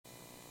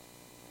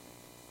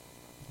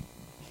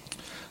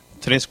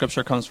Today's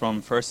scripture comes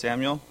from 1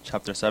 Samuel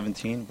chapter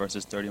 17,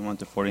 verses 31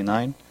 to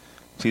 49.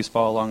 Please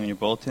follow along in your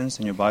bulletins,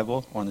 in your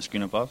Bible, or on the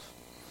screen above.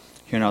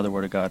 Hear now the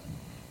word of God.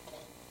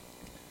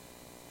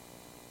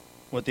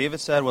 What David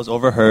said was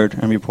overheard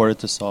and reported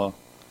to Saul,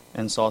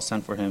 and Saul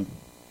sent for him.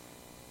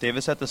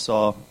 David said to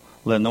Saul,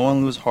 "Let no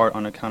one lose heart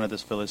on account of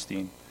this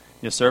Philistine.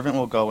 Your servant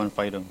will go and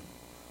fight him."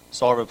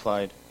 Saul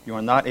replied, "You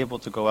are not able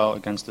to go out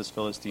against this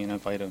Philistine and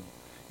fight him.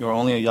 You are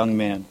only a young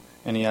man,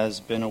 and he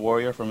has been a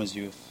warrior from his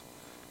youth."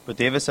 But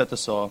David said to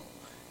Saul,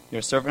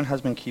 "Your servant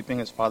has been keeping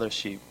his father's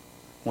sheep.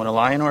 When a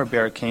lion or a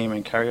bear came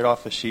and carried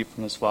off a sheep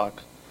from his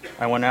flock,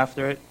 I went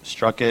after it,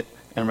 struck it,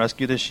 and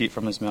rescued the sheep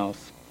from his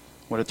mouth.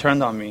 When it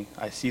turned on me,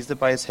 I seized it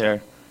by its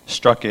hair,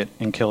 struck it,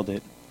 and killed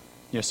it.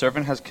 Your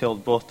servant has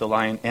killed both the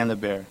lion and the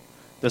bear.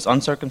 This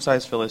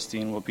uncircumcised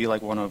Philistine will be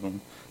like one of them,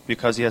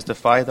 because he has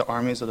defied the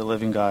armies of the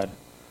living God.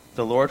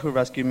 The Lord who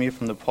rescued me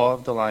from the paw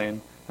of the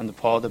lion and the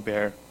paw of the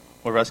bear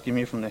will rescue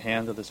me from the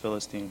hand of this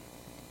Philistine."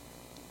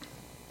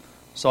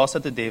 Saul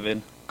said to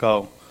David,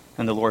 "Go,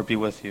 and the Lord be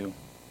with you."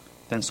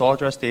 Then Saul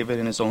dressed David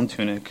in his own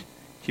tunic.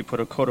 He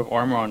put a coat of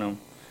armor on him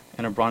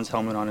and a bronze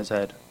helmet on his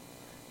head.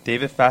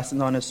 David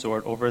fastened on his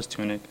sword over his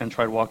tunic and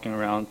tried walking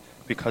around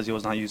because he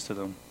was not used to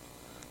them.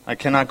 "I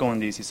cannot go in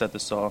these," he said to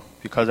Saul,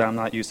 "because I am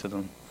not used to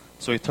them."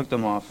 So he took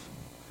them off.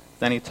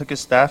 Then he took his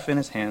staff in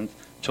his hand,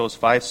 chose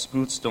 5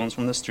 smooth stones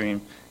from the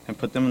stream, and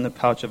put them in the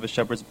pouch of his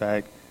shepherd's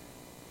bag,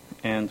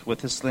 and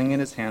with his sling in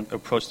his hand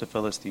approached the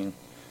Philistine.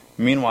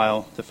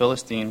 Meanwhile, the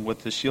Philistine,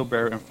 with his shield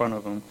bearer in front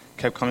of him,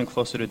 kept coming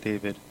closer to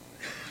David.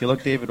 He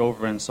looked David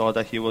over and saw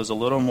that he was a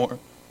little more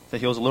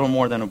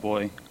than a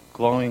boy,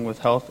 glowing with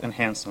health and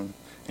handsome,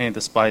 and he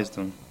despised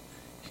him.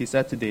 He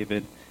said to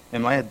David,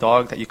 "Am I a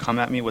dog that you come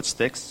at me with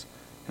sticks?"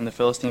 And the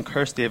Philistine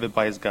cursed David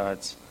by his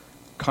gods.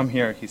 "Come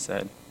here," he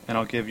said, "and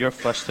I'll give your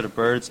flesh to the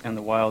birds and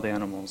the wild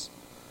animals."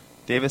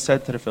 David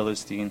said to the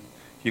Philistine,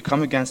 "You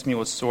come against me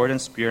with sword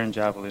and spear and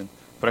javelin,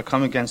 but I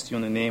come against you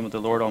in the name of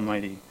the Lord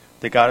Almighty,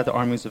 the God of the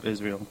armies of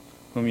Israel,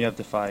 whom you have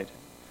defied.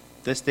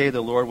 This day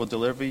the Lord will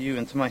deliver you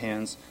into my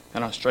hands,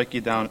 and I'll strike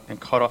you down and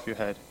cut off your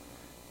head.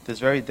 This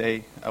very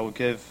day I will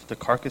give the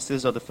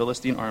carcasses of the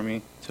Philistine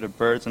army to the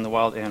birds and the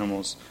wild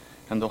animals,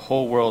 and the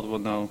whole world will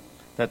know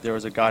that there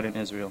is a God in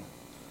Israel.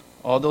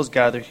 All those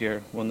gathered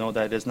here will know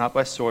that it is not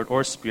by sword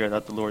or spear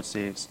that the Lord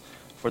saves,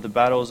 for the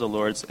battle is the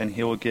Lord's, and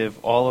he will give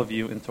all of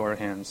you into our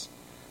hands."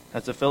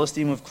 As the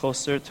Philistine moved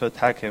closer to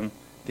attack him,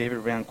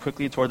 David ran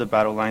quickly toward the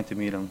battle line to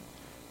meet him.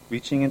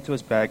 Reaching into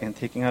his bag and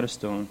taking out a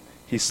stone,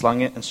 he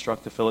slung it and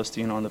struck the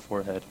Philistine on the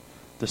forehead.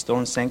 The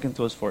stone sank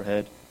into his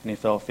forehead, and he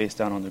fell face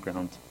down on the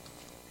ground.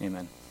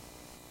 Amen.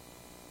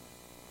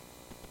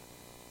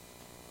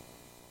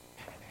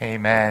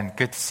 Amen.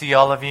 Good to see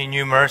all of you in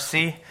New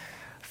Mercy.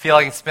 I feel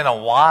like it's been a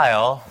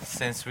while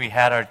since we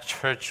had our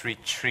church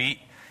retreat,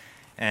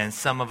 and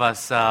some of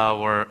us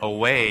were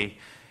away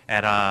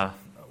at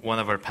one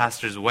of our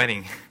pastor's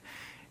wedding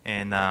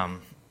in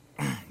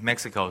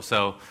Mexico.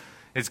 So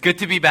it's good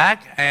to be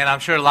back, and I'm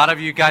sure a lot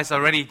of you guys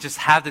already just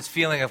have this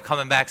feeling of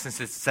coming back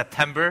since it's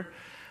September.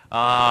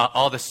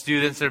 All the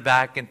students are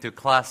back into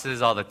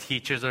classes, all the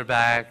teachers are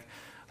back,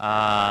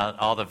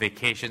 all the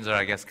vacations are,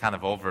 I guess, kind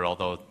of over,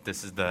 although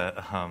this is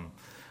the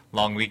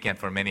long weekend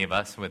for many of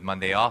us with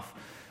Monday off.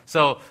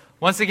 So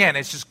once again,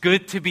 it's just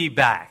good to be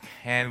back,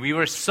 and we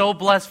were so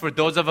blessed for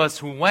those of us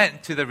who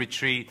went to the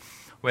retreat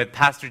with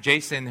Pastor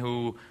Jason,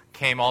 who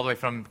came all the way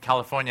from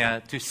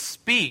California to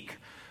speak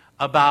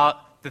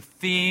about the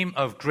theme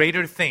of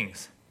greater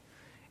things.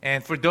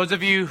 And for those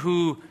of you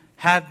who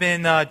have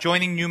been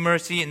joining New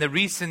Mercy in the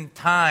recent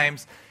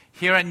times,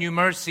 here at New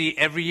Mercy,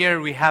 every year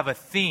we have a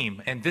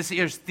theme. And this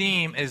year's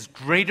theme is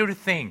greater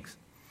things.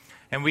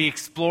 And we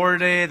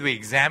explored it, we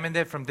examined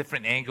it from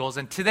different angles.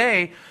 And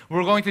today,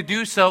 we're going to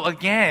do so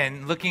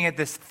again, looking at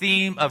this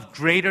theme of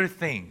greater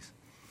things.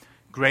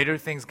 Greater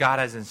things God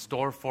has in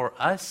store for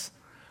us,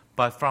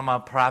 but from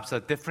perhaps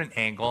a different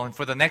angle. And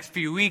for the next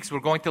few weeks,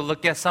 we're going to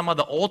look at some of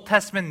the Old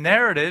Testament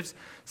narratives,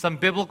 some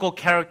biblical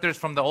characters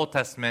from the Old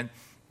Testament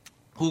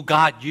who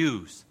God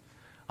used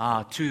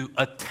to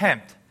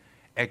attempt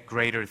at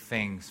greater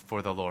things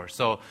for the Lord.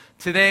 So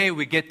today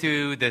we get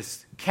to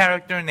this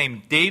character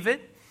named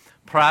David,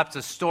 perhaps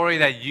a story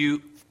that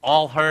you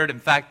all heard. In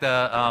fact,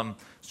 the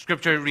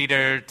scripture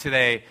reader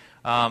today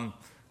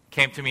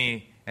came to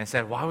me and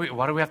said, why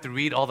do we have to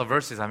read all the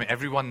verses? I mean,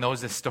 everyone knows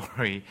this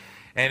story.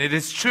 And it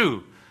is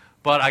true.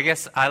 But I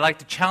guess I like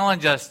to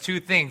challenge us 2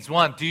 things.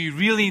 One, do you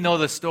really know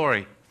the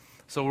story?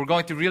 So we're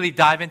going to really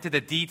dive into the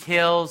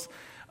details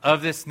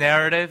of this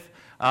narrative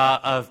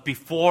of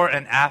before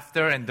and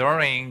after and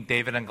during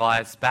David and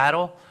Goliath's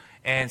battle.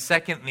 And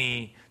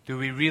secondly, do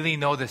we really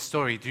know the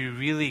story? Do you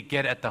really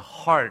get at the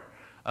heart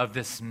of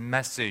this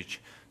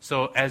message?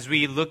 So as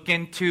we look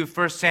into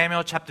 1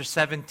 Samuel chapter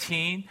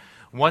 17,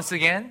 once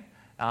again,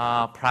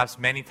 perhaps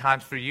many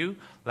times for you,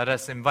 let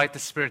us invite the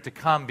Spirit to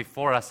come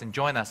before us and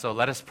join us. So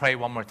let us pray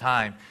one more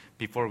time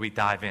before we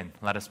dive in.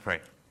 Let us pray.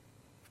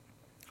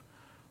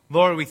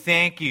 Lord, we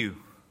thank you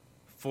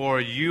for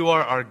you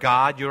are our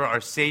God, you are our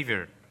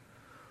Savior,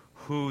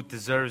 who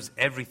deserves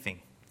everything.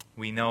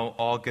 We know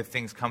all good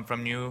things come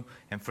from you,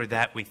 and for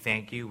that we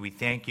thank you. We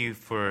thank you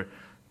for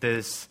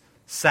this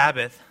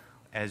Sabbath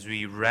as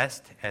we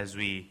rest, as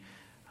we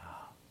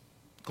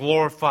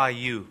glorify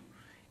you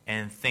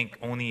and think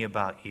only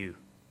about you.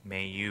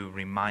 May you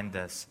remind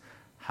us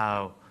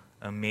how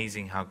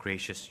amazing, how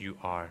gracious you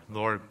are.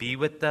 Lord, be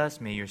with us.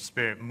 May your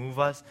Spirit move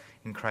us.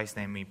 In Christ's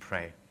name we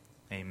pray.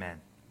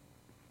 Amen.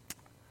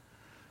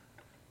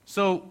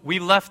 So we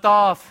left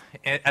off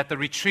at the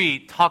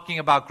retreat talking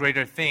about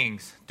greater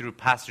things through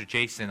Pastor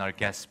Jason, our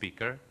guest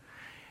speaker.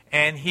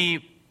 And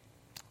he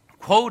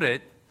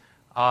quoted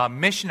a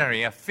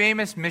missionary, a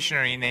famous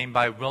missionary named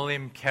by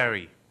William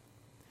Carey.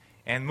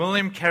 And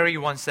William Carey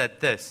once said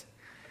this: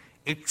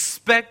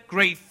 expect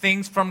great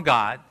things from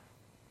God,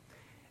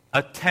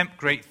 attempt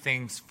great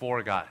things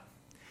for God.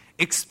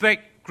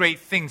 Expect great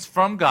things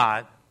from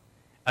God,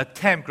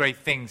 attempt great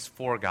things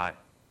for God.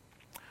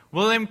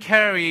 William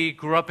Carey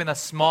grew up in a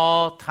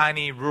small,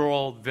 tiny,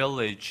 rural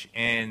village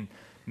in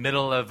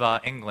middle of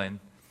England.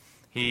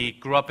 He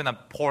grew up in a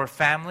poor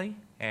family,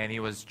 and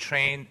he was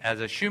trained as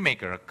a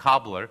shoemaker, a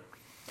cobbler.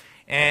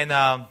 And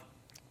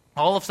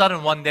all of a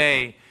sudden, one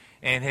day,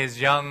 in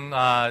his young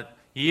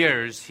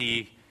years,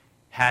 he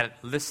had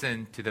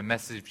listened to the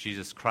message of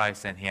Jesus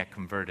Christ, and he had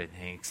converted.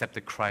 He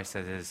accepted Christ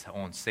as his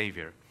own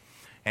Savior,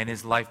 and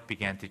his life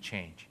began to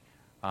change.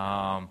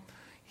 Among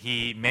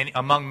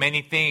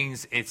many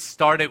things, it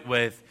started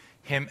with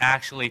him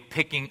actually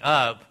picking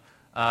up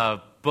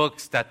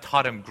books that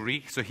taught him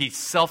Greek. So he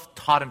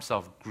self-taught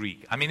himself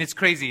Greek. I mean, it's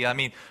crazy. I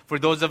mean, for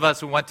those of us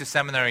who went to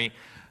seminary,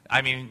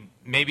 I mean,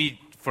 maybe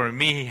for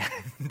me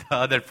and the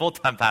other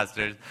full-time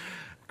pastors,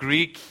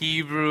 Greek,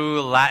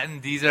 Hebrew,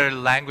 Latin, these are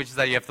languages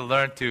that you have to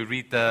learn to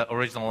read the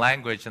original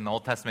language in the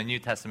Old Testament, New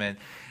Testament.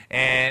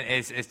 And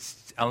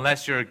it's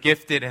unless you're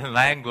gifted in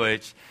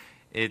language,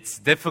 it's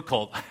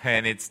difficult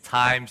and it's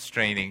time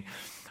straining.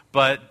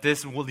 But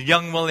this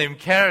young William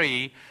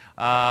Carey,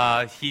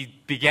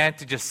 he began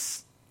to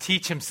just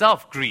teach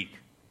himself Greek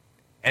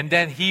and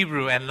then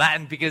Hebrew and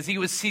Latin because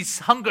he's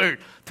hungered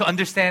to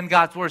understand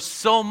God's word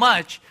so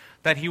much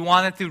that he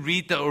wanted to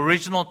read the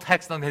original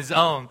text on his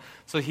own.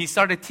 So he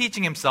started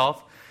teaching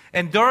himself.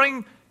 And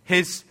during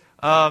his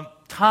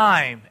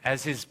time,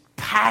 as his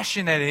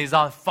passion and he's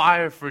on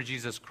fire for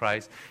Jesus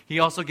Christ, he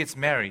also gets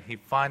married. He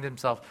finds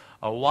himself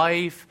a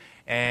wife,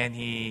 and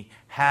he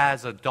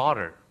has a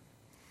daughter.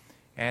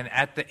 And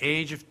at the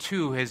age of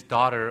 2, his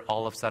daughter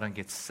all of a sudden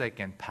gets sick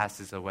and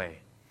passes away.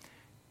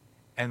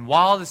 And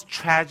while this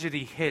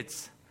tragedy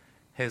hits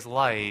his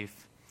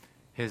life,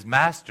 his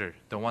master,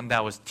 the one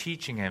that was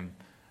teaching him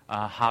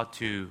how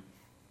to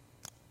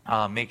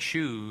make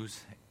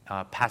shoes,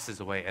 passes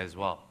away as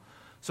well.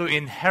 So he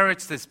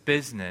inherits this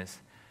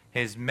business.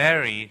 He's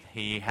married,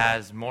 he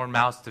has more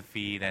mouths to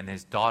feed, and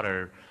his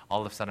daughter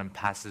all of a sudden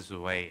passes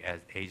away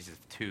at the age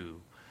of 2.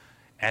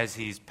 As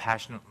he's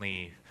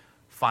passionately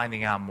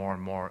finding out more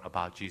and more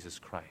about Jesus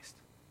Christ.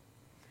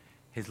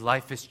 His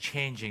life is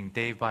changing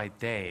day by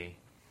day,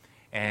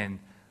 and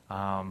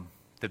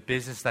the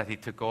business that he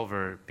took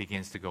over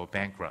begins to go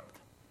bankrupt.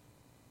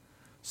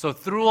 So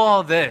through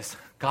all this,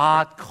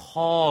 God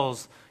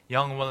calls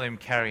young William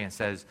Carey and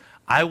says,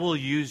 I will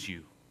use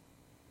you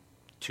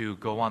to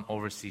go on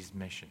overseas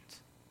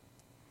missions.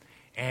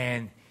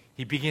 And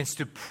he begins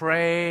to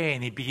pray,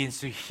 and he begins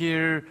to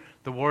hear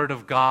the word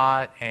of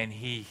God, and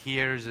he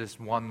hears this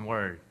one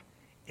word,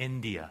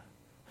 India.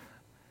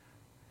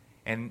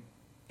 And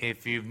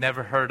if you've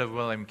never heard of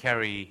William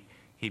Carey,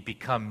 he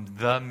becomes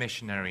the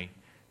missionary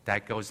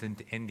that goes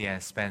into India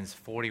and spends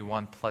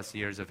 41 plus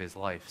years of his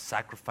life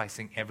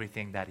sacrificing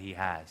everything that he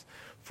has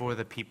for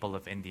the people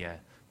of India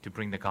to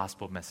bring the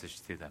gospel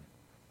message to them.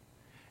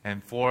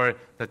 And for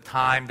the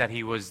time that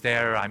he was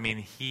there, I mean,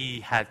 he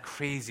had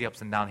crazy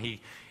ups and downs.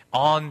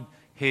 On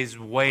his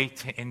way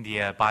to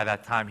India, by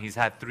that time, he's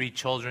had 3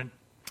 children.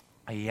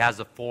 He has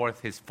a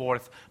 4th. His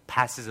 4th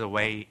passes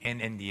away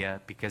in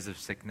India because of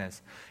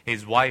sickness.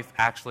 His wife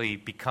actually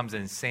becomes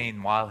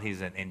insane while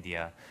he's in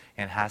India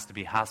and has to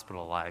be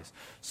hospitalized.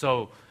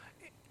 So,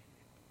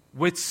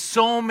 with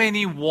so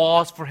many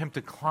walls for him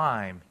to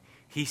climb,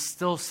 he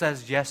still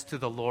says yes to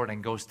the Lord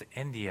and goes to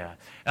India.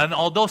 And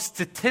although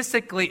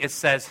statistically it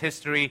says,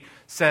 history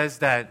says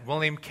that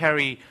William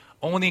Carey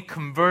only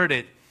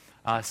converted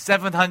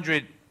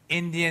 700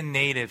 Indian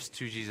natives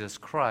to Jesus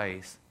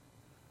Christ,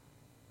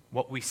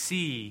 what we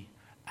see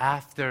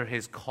after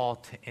his call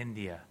to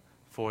India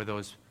for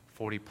those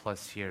 40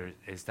 plus years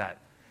is that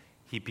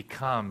he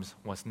becomes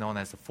what's known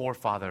as the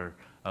forefather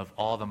of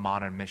all the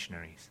modern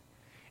missionaries.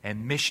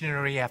 And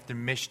missionary after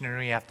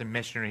missionary after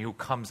missionary who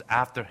comes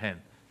after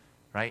him,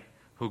 right,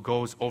 who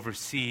goes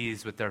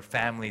overseas with their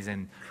families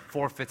and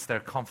forfeits their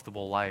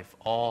comfortable life,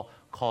 all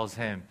calls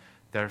him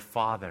their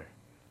father,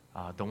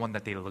 the one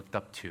that they looked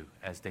up to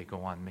as they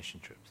go on mission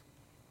trips.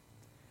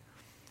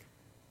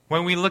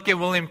 When we look at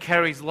William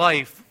Carey's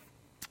life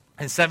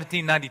in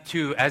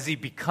 1792, as he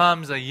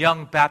becomes a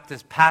young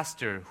Baptist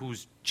pastor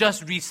who's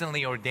just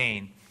recently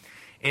ordained,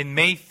 In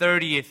May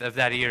 30th of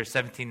that year,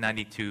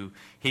 1792,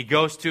 he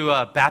goes to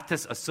a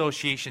Baptist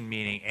Association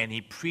meeting and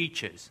he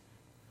preaches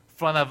in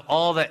front of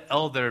all the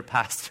older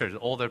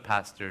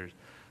pastors,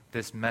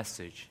 this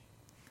message.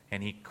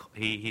 And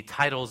he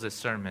titles his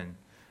sermon,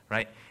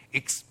 right?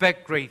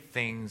 Expect great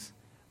things,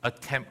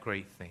 attempt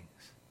great things.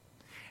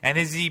 And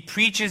as he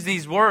preaches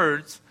these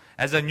words,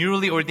 as a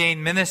newly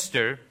ordained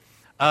minister,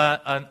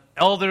 an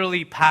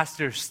elderly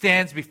pastor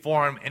stands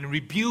before him and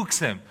rebukes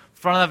him in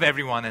front of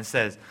everyone and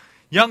says,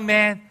 "Young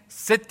man,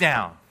 sit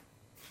down.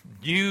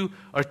 You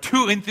are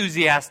too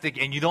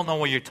enthusiastic and you don't know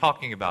what you're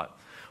talking about.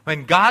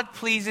 When God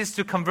pleases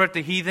to convert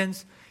the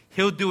heathens,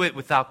 He'll do it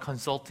without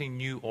consulting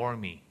you or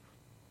me."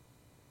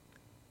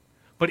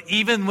 But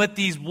even with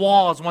these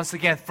walls, once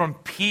again, from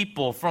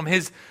people, from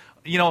his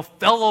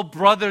fellow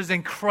brothers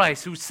in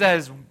Christ who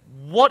says,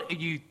 "What are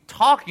you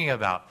talking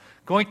about?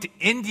 Going to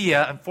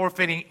India and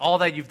forfeiting all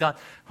that you've done."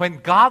 When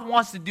God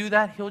wants to do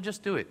that, He'll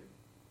just do it.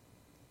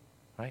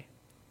 Right?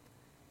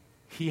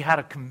 He had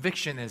a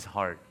conviction in his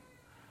heart.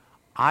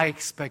 I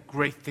expect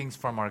great things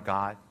from our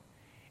God,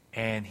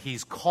 and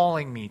He's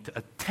calling me to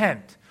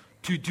attempt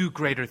to do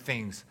greater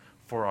things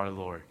for our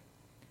Lord.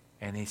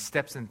 And he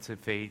steps into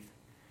faith,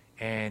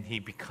 and he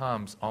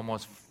becomes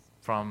almost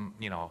from,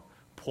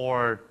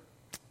 poor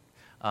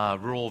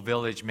rural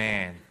village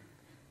man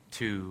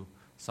to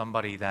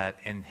somebody that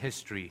in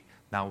history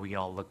now we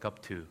all look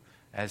up to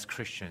as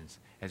Christians,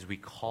 as we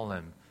call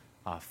him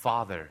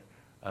father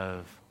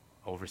of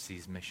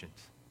overseas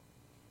missions.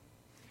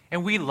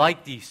 And we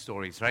like these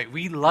stories, right?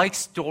 We like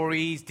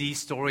these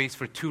stories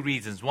for two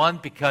reasons. One,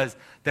 because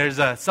there's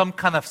some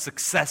kind of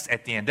success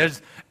at the end.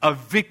 There's a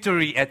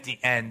victory at the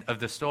end of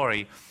the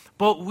story.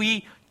 But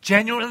we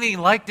genuinely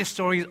like the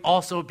stories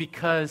also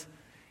because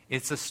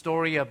it's a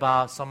story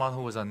about someone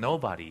who was a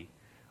nobody,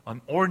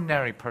 an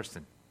ordinary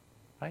person,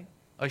 right?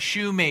 A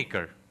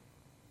shoemaker,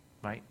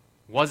 right?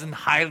 Wasn't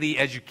highly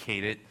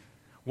educated,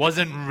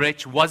 wasn't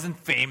rich, wasn't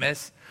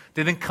famous,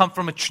 didn't come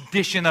from a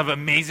tradition of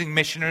amazing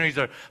missionaries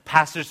or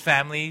pastors'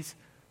 families.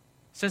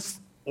 It's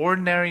just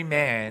ordinary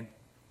man,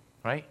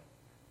 right,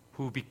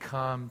 who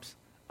becomes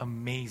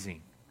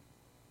amazing.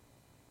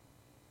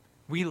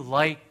 We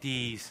like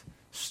these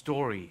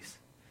stories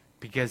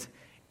because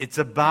it's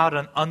about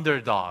an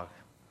underdog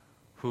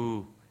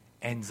who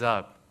ends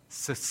up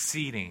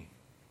succeeding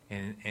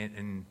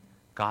in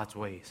God's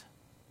ways.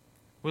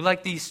 We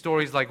like these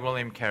stories like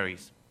William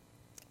Carey's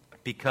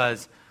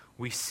because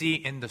we see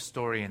in the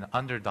story an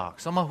underdog,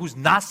 someone who's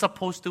not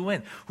supposed to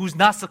win, who's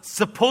not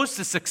supposed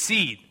to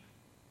succeed,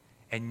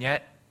 and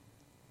yet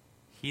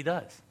he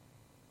does.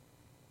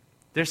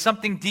 There's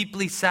something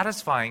deeply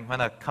satisfying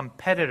when a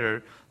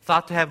competitor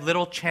thought to have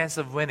little chance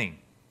of winning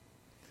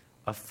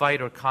a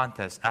fight or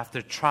contest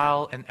after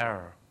trial and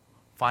error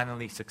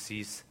finally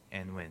succeeds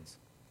and wins.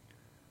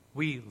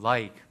 We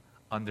like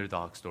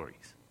underdog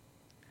stories.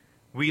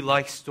 We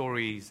like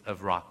stories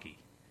of Rocky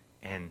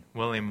and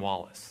William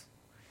Wallace.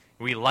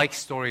 We like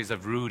stories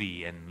of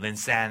Rudy and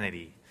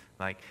Linsanity.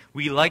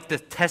 We like the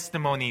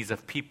testimonies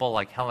of people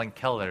like Helen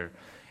Keller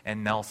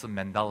and Nelson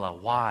Mandela.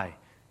 Why?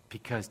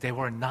 Because they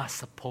were not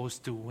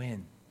supposed to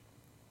win.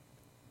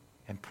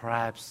 And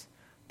perhaps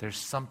there's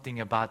something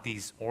about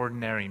these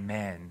ordinary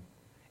men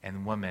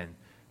and women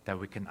that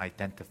we can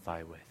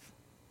identify with.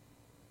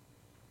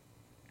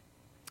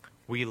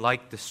 We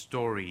like the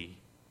story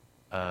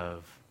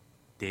of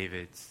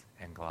David's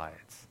and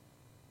Goliath's.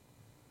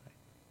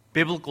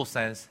 Biblical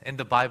sense, in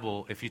the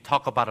Bible, if you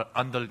talk about an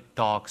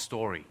underdog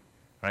story,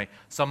 right?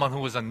 Someone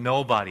who was a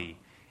nobody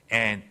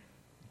and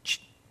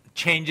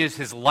changes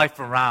his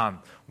life around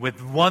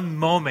with one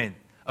moment,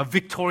 a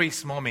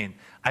victorious moment.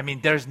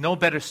 There's no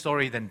better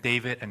story than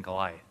David and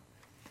Goliath.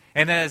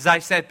 And as I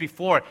said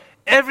before,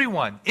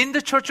 everyone in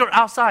the church or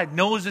outside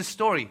knows this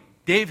story,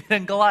 David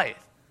and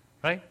Goliath,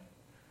 right?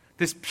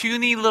 This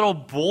puny little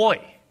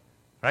boy,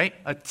 right?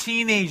 A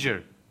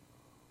teenager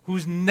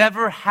who's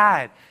never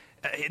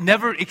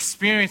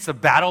experienced a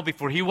battle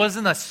before. He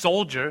wasn't a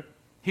soldier.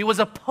 He was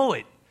a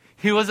poet.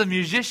 He was a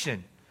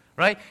musician,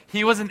 right?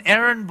 He was an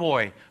errand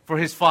boy for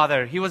his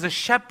father. He was a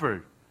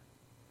shepherd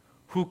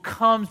who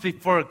comes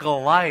before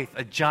Goliath,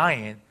 a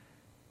giant,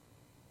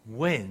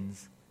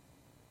 wins.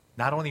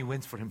 Not only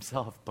wins for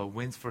himself, but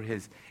wins for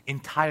his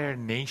entire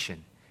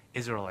nation,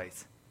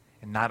 Israelites.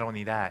 And not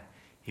only that,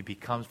 he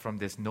becomes from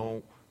this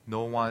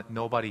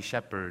nobody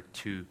shepherd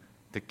to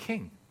the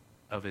king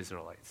of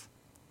Israelites.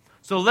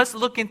 So let's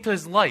look into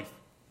his life.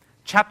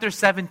 Chapter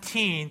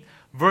 17,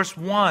 verse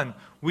 1,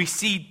 we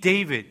see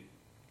David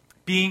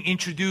being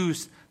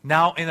introduced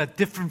now in a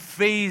different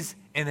phase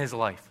in his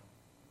life.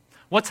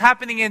 What's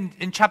happening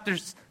in chapter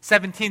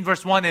 17,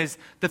 verse 1 is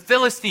the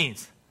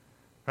Philistines,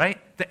 right?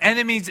 The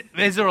enemies of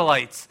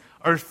Israelites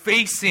are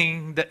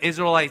facing the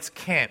Israelites'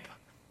 camp,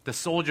 the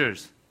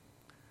soldiers,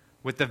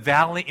 with the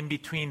valley in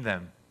between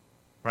them,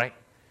 right?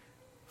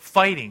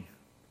 Fighting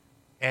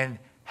and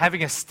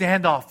having a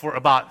standoff for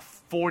about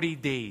 40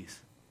 days.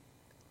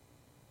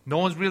 No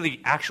one's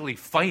really actually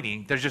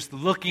fighting. They're just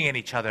looking at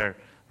each other,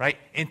 right?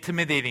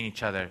 Intimidating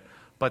each other.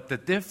 But the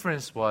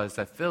difference was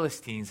that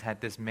Philistines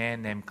had this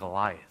man named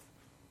Goliath.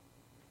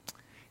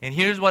 And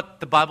here's what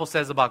the Bible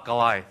says about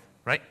Goliath,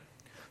 right?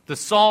 The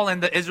Saul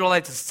and the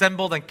Israelites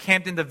assembled and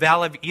camped in the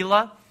valley of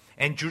Elah,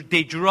 and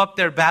they drew up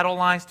their battle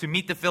lines to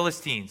meet the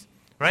Philistines,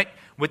 right?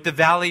 With the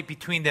valley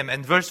between them.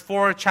 And verse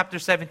 4, chapter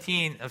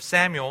 17 of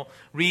Samuel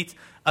reads,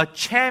 a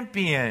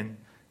champion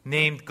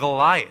named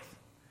Goliath,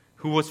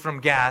 who was from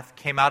Gath,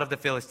 came out of the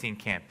Philistine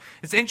camp.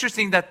 It's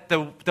interesting that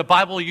the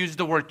Bible used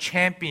the word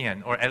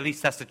champion, or at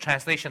least that's the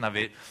translation of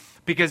it,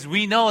 because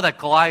we know that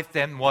Goliath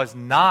then was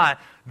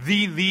not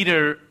the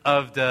leader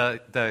of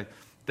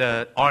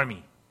the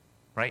army,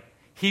 right?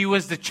 He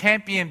was the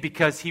champion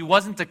because he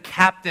wasn't the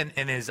captain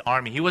in his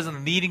army. He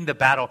wasn't leading the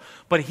battle,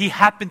 but he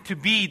happened to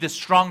be the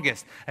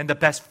strongest and the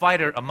best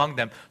fighter among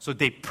them. So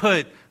they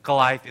put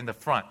Goliath in the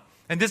front.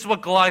 And this is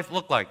what Goliath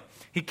looked like.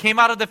 He came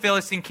out of the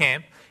Philistine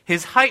camp.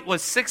 His height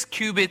was 6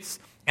 cubits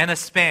and a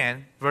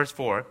span, verse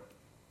 4,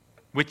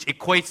 which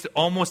equates to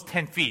almost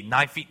 10 feet,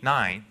 9 feet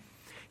 9.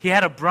 He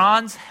had a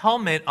bronze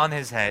helmet on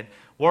his head,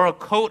 wore a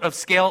coat of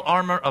scale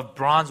armor of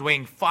bronze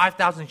weighing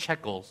 5,000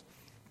 shekels.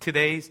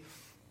 Today's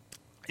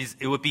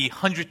it would be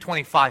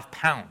 125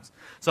 pounds.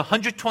 So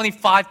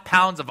 125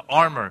 pounds of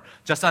armor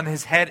just on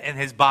his head and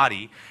his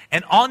body.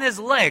 And on his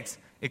legs,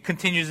 it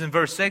continues in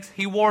verse 6,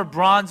 he wore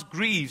bronze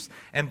greaves,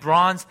 and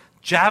bronze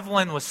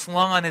javelin was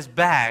slung on his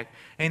back,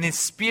 and his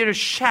spear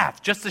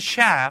shaft, just the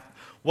shaft,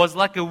 was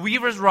like a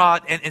weaver's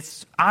rod, and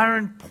its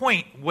iron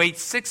point weighed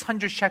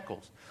 600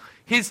 shekels.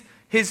 His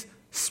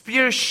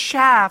spear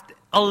shaft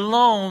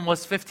alone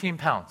was 15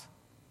 pounds.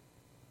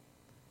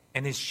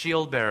 And his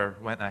shield bearer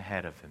went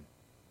ahead of him.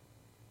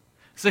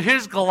 So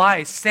here's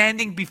Goliath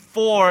standing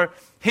before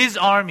his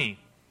army.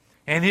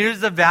 And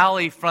here's the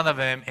valley in front of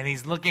him. And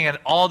he's looking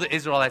at all the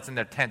Israelites in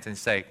their tents and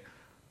saying,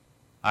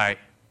 all right,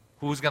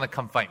 who's going to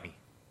come fight me?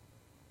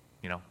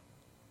 You know?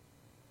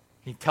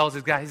 He tells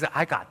his guy, he said,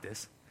 I got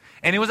this.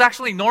 And it was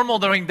actually normal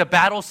during the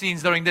battle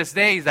scenes during this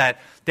day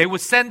that they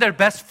would send their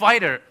best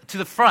fighter to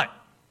the front.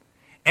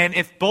 And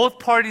if both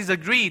parties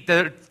agreed,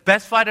 the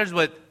best fighters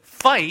would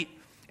fight,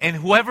 and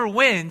whoever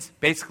wins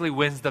basically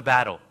wins the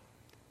battle.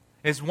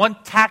 It's one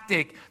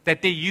tactic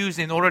that they use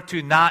in order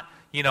to not,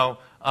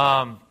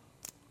 have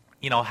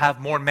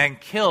more men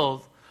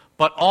killed,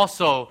 but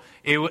also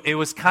it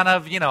was kind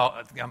of,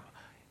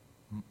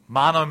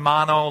 mano a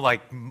mano,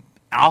 like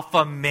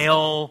alpha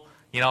male,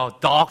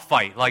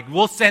 dogfight. Like,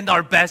 we'll send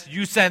our best,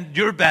 you send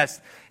your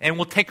best, and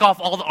we'll take off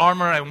all the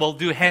armor and we'll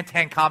do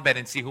hand-to-hand combat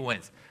and see who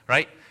wins,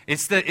 right?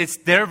 It's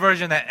their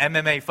version of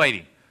MMA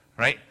fighting,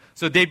 right?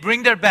 So they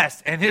bring their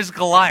best, and here's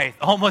Goliath,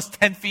 almost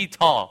 10 feet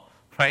tall,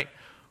 right?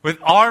 With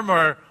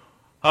armor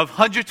of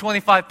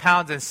 125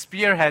 pounds and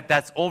spearhead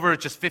that's over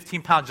just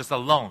 15 pounds just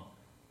alone.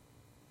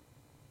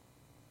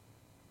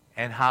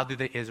 And how do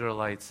the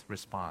Israelites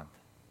respond?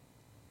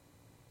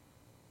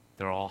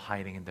 They're all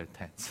hiding in their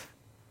tents,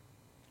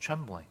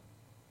 trembling.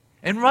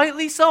 And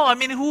rightly so. I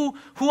mean, who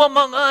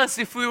among us,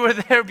 if we were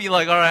there, be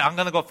like, all right, I'm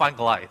going to go find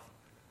Goliath.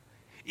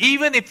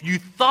 Even if you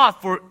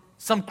thought for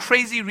some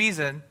crazy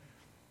reason,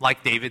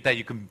 like David, that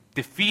you can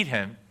defeat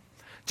him,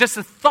 just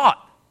the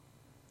thought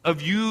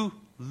of you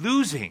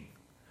losing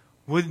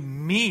would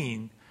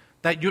mean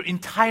that your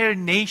entire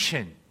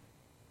nation,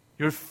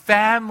 your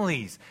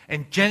families,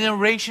 and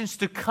generations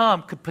to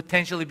come could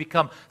potentially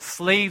become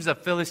slaves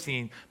of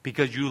Philistine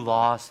because you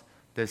lost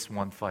this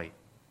one fight.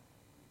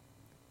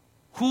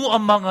 Who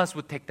among us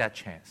would take that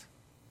chance?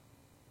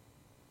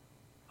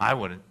 I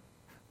wouldn't.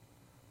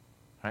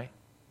 Right?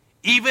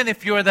 Even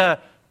if you're the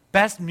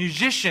best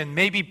musician,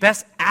 maybe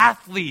best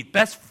athlete,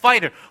 best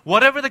fighter,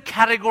 whatever the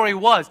category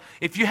was,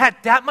 if you had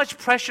that much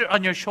pressure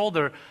on your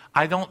shoulder,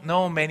 I don't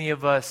know many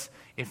of us,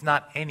 if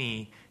not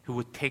any, who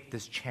would take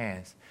this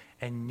chance.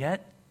 And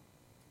yet,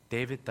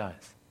 David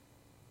does.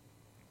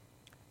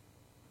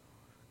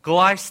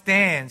 Goliath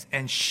stands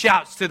and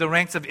shouts to the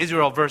ranks of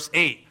Israel, verse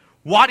 8,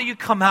 why do you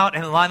come out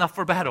and line up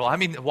for battle? I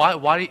mean,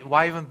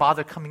 why even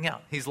bother coming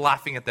out? He's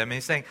laughing at them and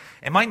he's saying,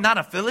 am I not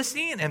a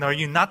Philistine? And are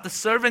you not the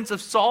servants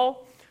of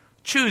Saul?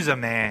 Choose a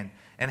man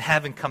and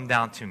have him come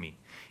down to me.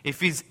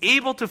 If he's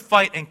able to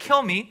fight and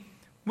kill me,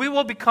 we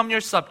will become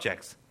your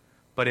subjects.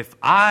 But if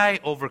I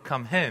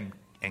overcome him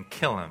and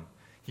kill him,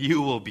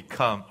 you will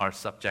become our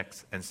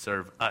subjects and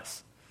serve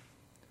us.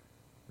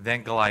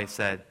 Then Goliath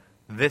said,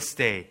 this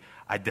day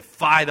I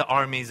defy the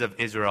armies of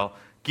Israel.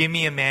 Give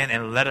me a man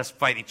and let us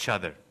fight each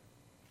other.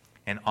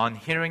 And on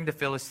hearing the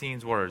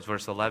Philistines' words,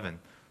 verse 11,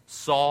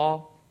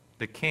 Saul,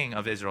 the king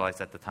of Israelites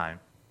at the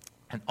time,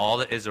 and all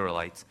the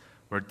Israelites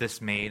were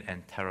dismayed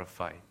and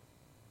terrified.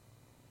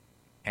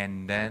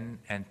 And then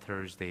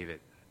enters David,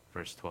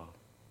 verse 12.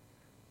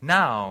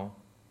 Now,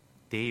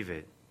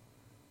 David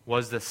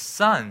was the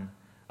son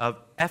of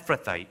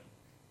Ephrathite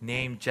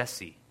named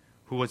Jesse,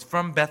 who was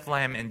from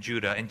Bethlehem in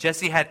Judah. And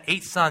Jesse had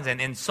 8 sons,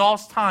 and in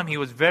Saul's time he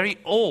was very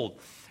old.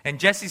 And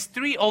Jesse's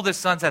 3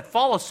 oldest sons had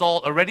followed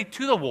Saul already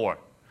to the war.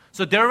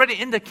 So they're already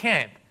in the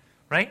camp,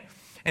 right?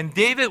 And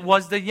David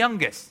was the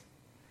youngest.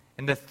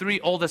 And the 3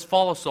 oldest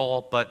followed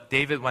Saul, but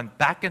David went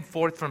back and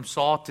forth from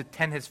Saul to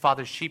tend his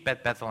father's sheep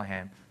at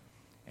Bethlehem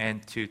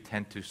and to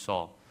tend to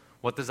Saul.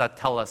 What does that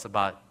tell us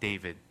about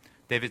David?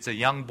 David's a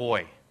young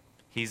boy.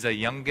 He's the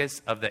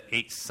youngest of the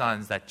 8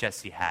 sons that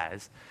Jesse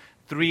has.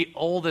 3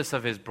 oldest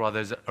of his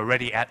brothers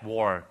already at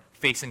war,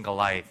 facing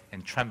Goliath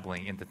and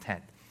trembling in the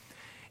tent.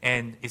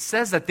 And it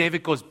says that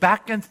David goes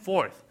back and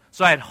forth.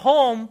 So at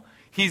home,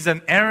 he's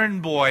an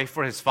errand boy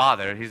for his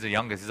father. He's the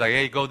youngest. He's like,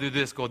 hey, go do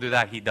this, go do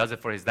that. He does it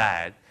for his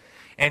dad.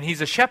 And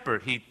he's a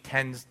shepherd. He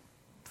tends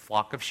a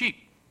flock of sheep.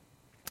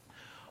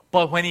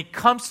 But when he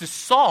comes to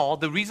Saul,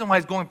 the reason why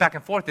he's going back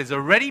and forth is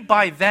already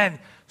by then,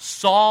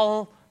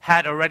 Saul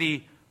had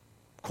already,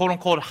 quote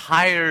unquote,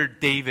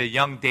 hired David,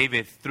 young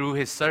David, through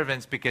his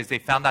servants because they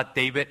found out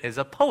David is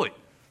a poet.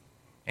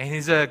 And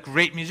he's a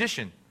great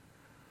musician.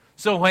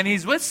 So when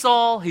he's with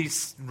Saul,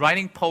 he's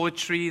writing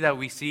poetry that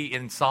we see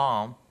in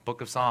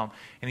book of Psalm,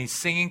 and he's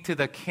singing to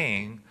the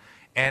king.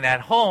 And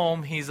at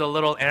home, he's a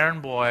little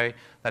errand boy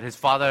that his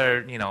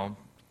father,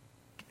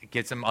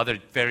 gets him other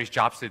various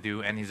jobs to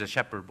do, and he's a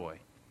shepherd boy.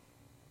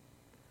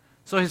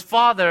 So his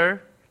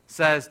father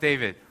says,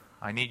 David,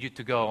 I need you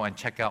to go and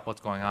check out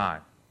what's going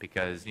on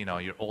because,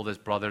 your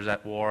oldest brother's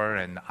at war,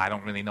 and I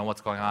don't really know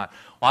what's going on.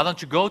 Why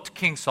don't you go to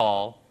King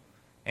Saul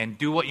and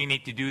do what you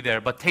need to do there,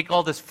 but take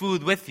all this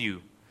food with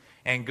you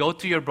and go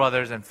to your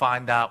brothers and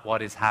find out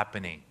what is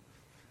happening.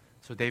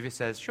 So David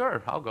says,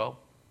 sure, I'll go.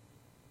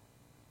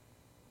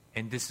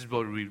 And this is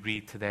what we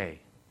read today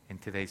in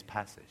today's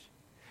passage.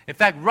 In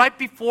fact, right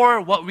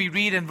before what we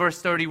read in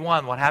verse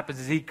 31, what happens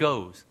is he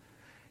goes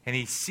and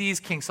he sees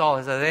King Saul.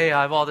 He says, hey,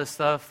 I have all this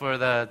stuff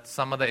for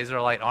some of the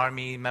Israelite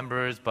army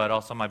members, but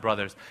also my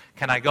brothers.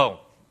 Can I go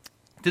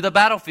to the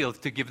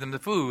battlefield to give them the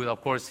food?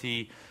 Of course,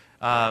 the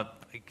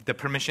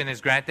permission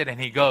is granted, and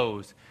he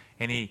goes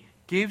and he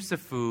gives the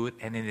food,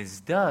 and in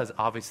his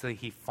obviously,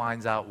 he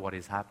finds out what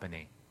is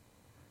happening.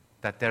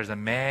 That there's a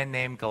man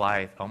named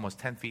Goliath, almost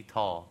 10 feet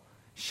tall,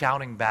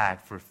 shouting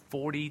back for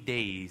 40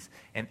 days,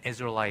 and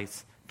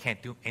Israelites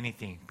can't do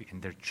anything,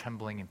 and they're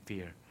trembling in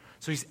fear.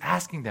 So he's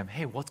asking them,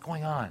 hey, what's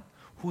going on?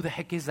 Who the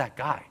heck is that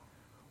guy?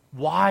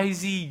 Why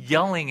is he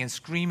yelling and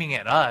screaming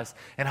at us,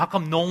 and how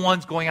come no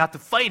one's going out to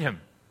fight him?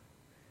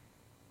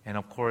 And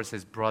of course,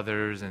 his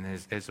brothers and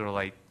his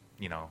Israelite,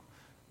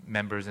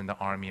 members in the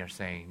army are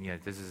saying,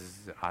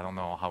 I don't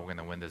know how we're going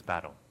to win this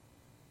battle.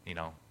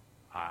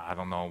 I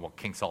don't know what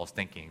King Saul's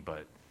thinking,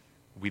 but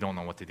we don't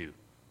know what to do.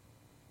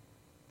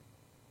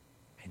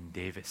 And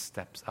David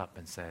steps up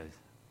and says,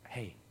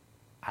 hey,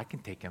 I can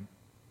take him.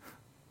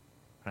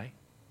 Right?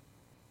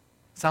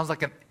 Sounds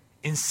like an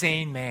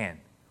insane man,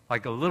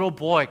 like a little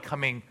boy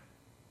coming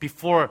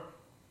before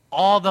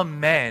all the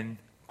men,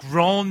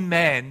 grown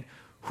men,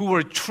 who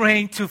were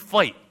trained to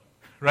fight.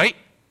 Right?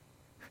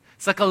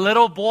 It's like a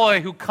little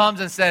boy who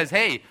comes and says,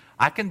 hey,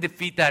 I can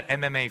defeat that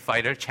MMA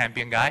fighter,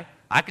 champion guy.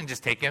 I can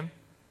just take him.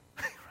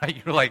 Right?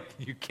 You're like,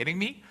 you kidding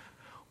me?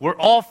 We're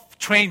all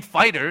trained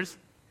fighters,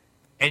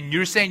 and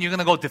you're saying you're going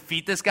to go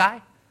defeat this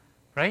guy?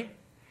 Right?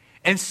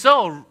 And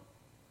so,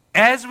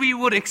 as we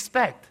would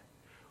expect,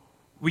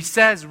 we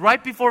says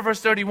right before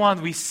verse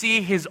 31, we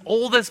see his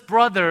oldest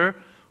brother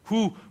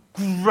who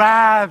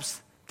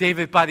grabs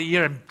David by the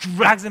ear and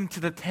drags him to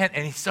the tent,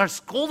 and he starts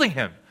scolding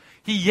him.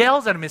 He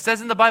yells at him. It says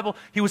in the Bible,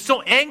 he was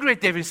so angry at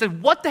David. He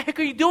said, what the heck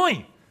are you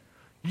doing?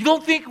 You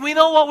don't think we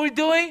know what we're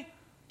doing?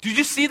 Did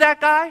you see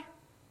that guy?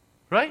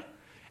 Right?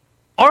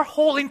 Our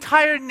whole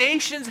entire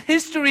nation's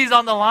history is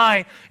on the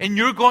line, and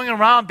you're going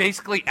around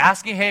basically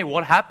asking, hey,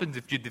 what happens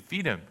if you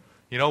defeat him?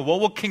 What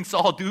will King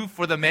Saul do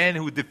for the man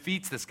who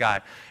defeats this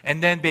guy?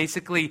 And then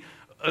basically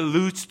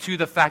alludes to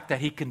the fact that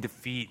he can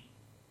defeat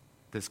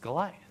this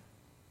Goliath.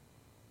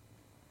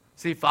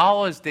 See, if I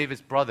was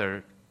David's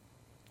brother,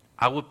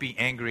 I would be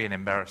angry and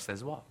embarrassed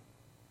as well.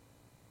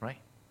 Right?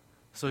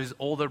 So his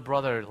older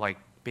brother,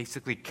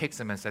 basically kicks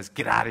him and says,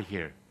 get out of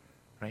here.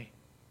 Right?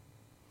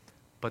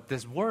 But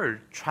this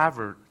word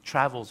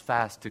travels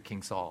fast to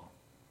King Saul.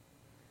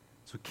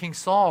 So King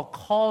Saul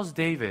calls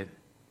David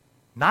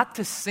not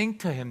to sing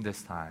to him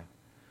this time,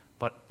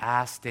 but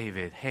ask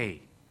David,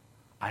 hey,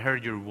 I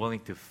heard you're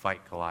willing to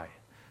fight Goliath.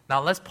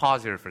 Now let's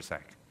pause here for a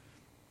sec.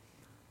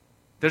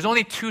 There's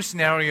only 2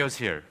 scenarios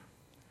here.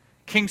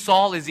 King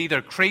Saul is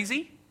either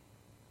crazy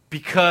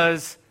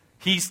because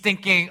he's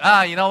thinking,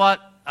 you know what?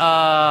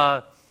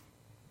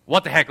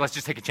 What the heck? Let's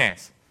just take a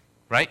chance.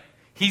 Right?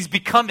 He's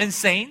become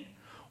insane.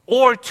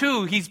 Or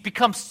 2, he's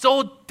become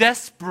so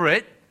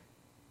desperate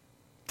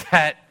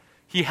that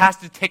he has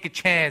to take a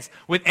chance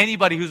with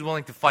anybody who's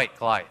willing to fight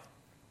Goliath.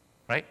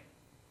 Right?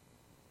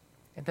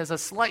 And there's a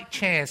slight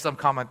chance, some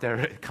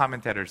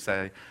commentators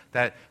say,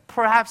 that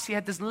perhaps he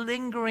had this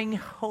lingering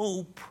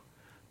hope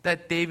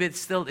that David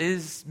still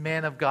is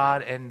man of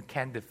God and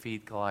can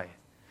defeat Goliath.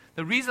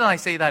 The reason I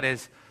say that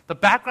is the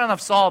background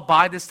of Saul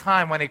by this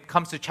time, when it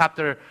comes to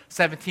chapter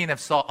 17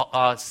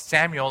 of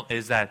Samuel,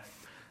 is that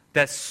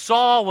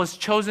Saul was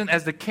chosen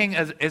as the king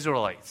of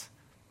Israelites.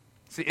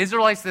 See,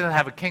 Israelites didn't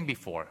have a king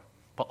before,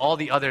 but all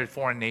the other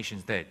foreign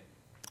nations did.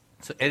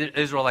 So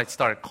Israelites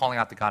started calling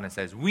out to God and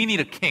says, we need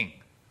a king.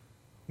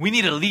 We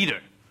need a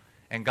leader.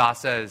 And God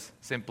says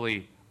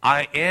simply,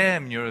 I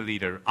am your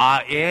leader.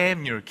 I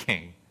am your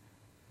king.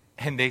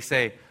 And they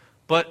say,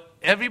 but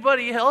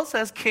everybody else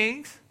has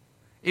kings.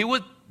 We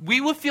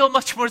would feel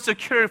much more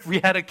secure if we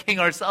had a king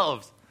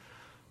ourselves.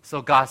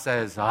 So God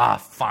says,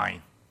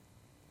 fine.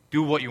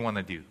 Do what you want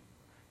to do.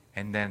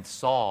 And then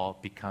Saul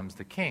becomes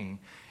the king.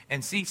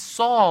 And see,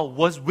 Saul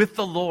was with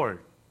the Lord.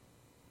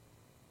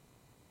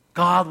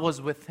 God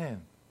was with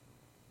him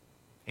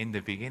in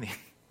the beginning.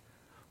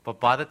 But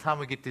by the time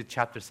we get to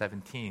chapter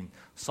 17,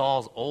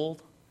 Saul's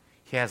old.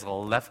 He has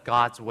left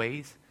God's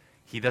ways.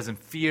 He doesn't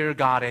fear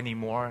God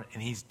anymore,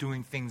 and he's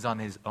doing things on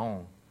his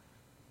own.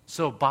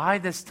 So by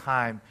this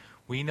time,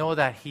 we know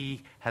that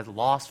he had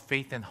lost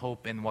faith and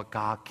hope in what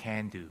God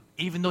can do.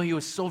 Even though he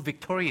was so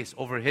victorious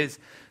over his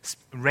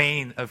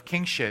reign of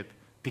kingship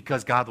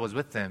because God was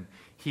with him,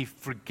 he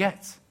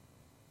forgets.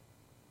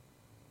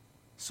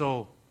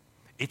 So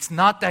it's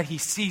not that he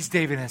sees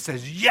David and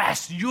says,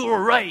 yes,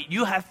 you're right,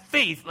 you have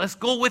faith, let's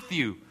go with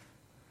you.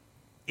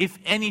 If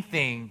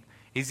anything,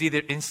 is either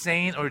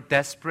insane or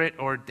desperate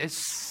or there's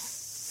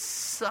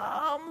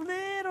some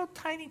little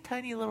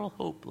tiny little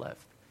hope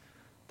left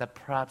that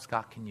perhaps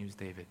God can use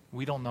David.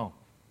 We don't know.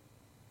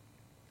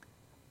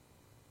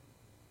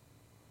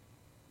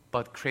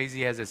 But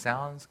crazy as it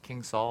sounds,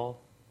 King Saul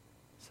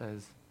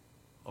says,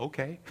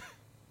 okay.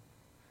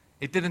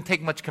 It didn't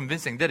take much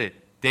convincing, did it?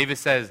 David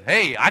says,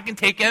 hey, I can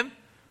take him.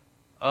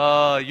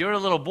 You're a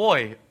little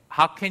boy.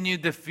 How can you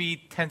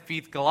defeat 10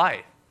 feet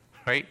Goliath?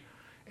 Right?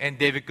 And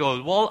David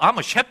goes, well, I'm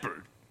a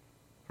shepherd.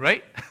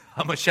 Right?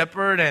 I'm a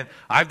shepherd and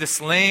I have the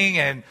sling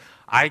and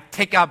I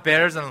take out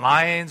bears and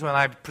lions when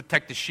I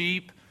protect the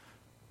sheep.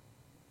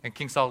 And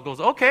King Saul goes,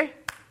 okay,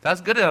 that's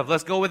good enough.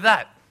 Let's go with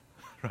that.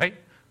 Right?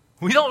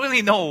 We don't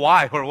really know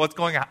why or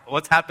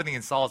what's happening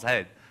in Saul's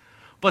head.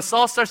 But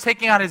Saul starts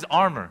taking out his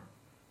armor,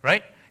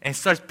 right? And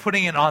starts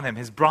putting it on him,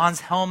 his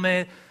bronze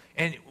helmet.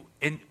 And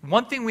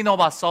one thing we know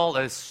about Saul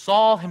is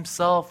Saul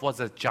himself was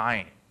a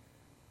giant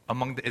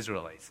among the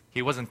Israelites.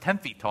 He wasn't 10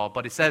 feet tall,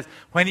 but it says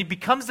when he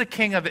becomes the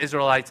king of the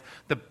Israelites,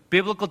 the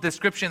biblical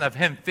description of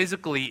him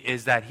physically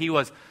is that he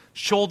was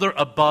shoulder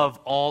above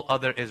all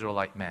other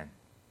Israelite men.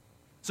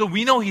 So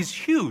we know he's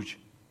huge,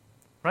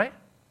 right?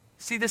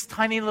 See this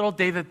tiny little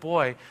David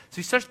boy. So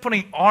he starts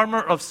putting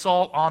armor of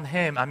Saul on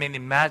him. I mean,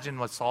 imagine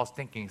what Saul's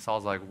thinking.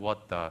 Saul's like,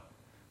 what the,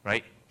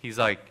 right? He's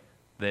like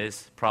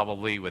this,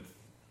 probably with,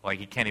 like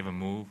he can't even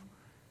move.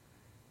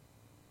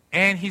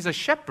 And he's a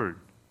shepherd.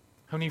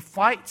 When he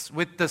fights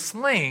with the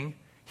sling,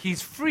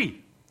 he's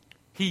free.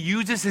 He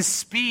uses his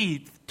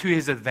speed to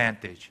his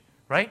advantage,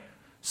 right?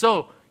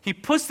 So he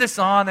puts this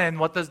on, and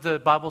what does the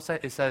Bible say?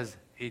 It says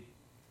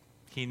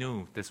he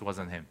knew this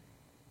wasn't him.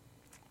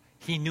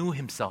 He knew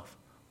himself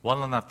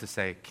well enough to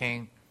say,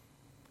 King,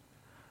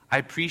 I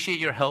appreciate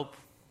your help.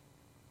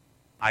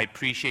 I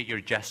appreciate your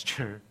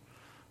gesture,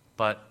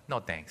 but no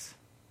thanks.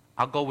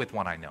 I'll go with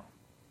what I know.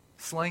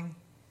 Sling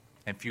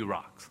and few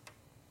rocks.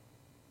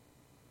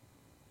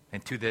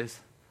 And to this,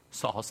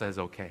 Saul says,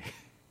 okay.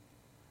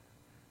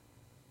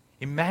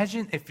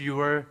 Imagine if you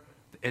were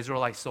the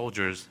Israelite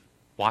soldiers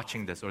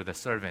watching this, or the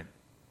servant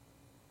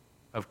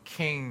of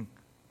King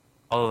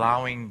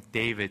allowing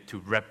David to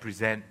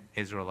represent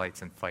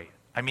Israelites and fight.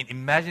 I mean,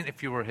 imagine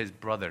if you were his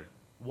brother.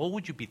 What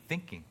would you be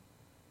thinking?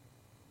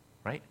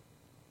 Right?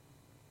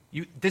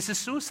 This is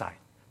suicide.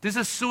 This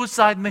is a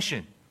suicide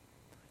mission.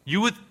 You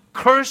would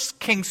curse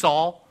King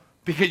Saul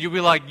because you'd be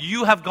like,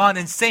 you have gone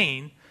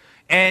insane.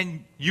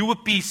 And you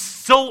would be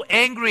so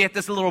angry at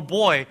this little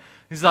boy.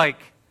 He's like,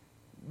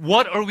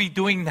 what are we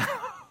doing now?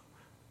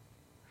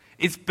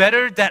 It's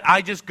better that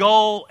I just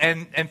go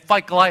and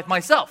fight Goliath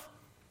myself.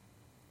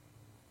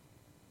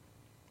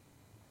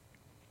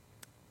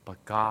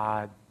 But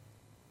God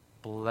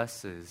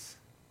blesses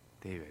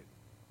David.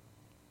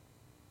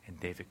 And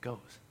David goes.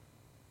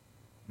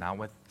 Now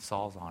with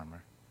Saul's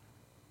armor.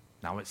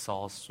 Now with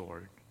Saul's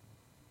sword.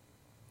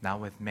 Now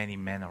with many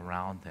men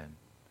around him.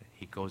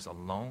 He goes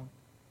alone.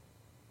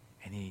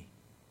 And he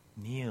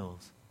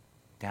kneels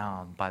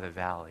down by the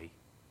valley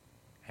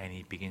and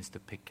he begins to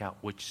pick out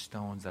which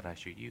stones that I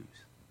should use.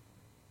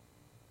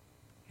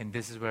 And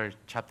this is where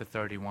chapter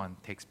 31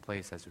 takes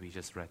place as we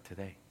just read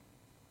today.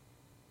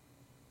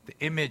 The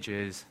image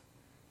is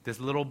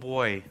this little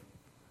boy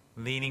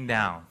leaning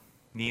down,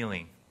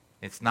 kneeling.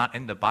 It's not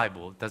in the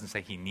Bible. It doesn't say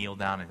he kneeled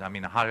down. I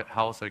mean, how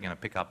else are you going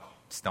to pick up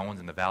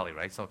stones in the valley,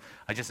 right? So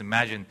I just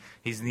imagine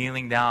he's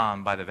kneeling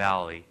down by the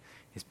valley.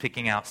 He's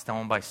picking out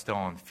stone by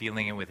stone,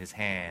 feeling it with his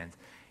hands,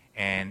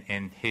 and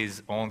in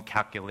his own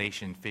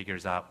calculation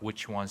figures out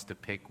which ones to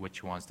pick,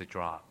 which ones to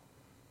drop.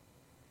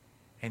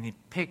 And he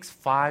picks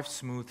 5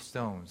 smooth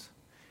stones,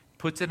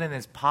 puts it in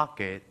his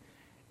pocket,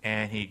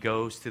 and he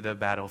goes to the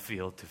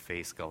battlefield to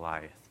face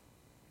Goliath.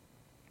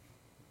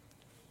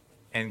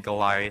 And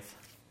Goliath,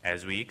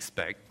 as we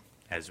expect,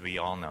 as we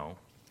all know,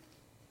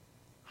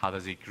 how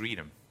does he greet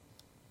him?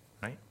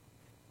 Right?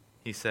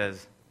 He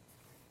says,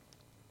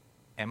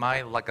 am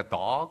I like a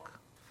dog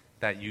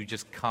that you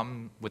just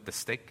come with the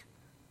stick?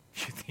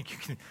 You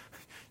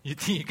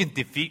think you can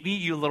defeat me,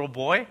 you little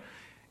boy?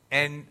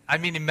 And I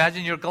mean,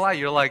 imagine you're Goliath.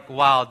 You're like,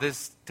 wow,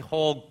 this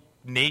whole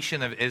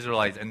nation of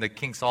Israelites and the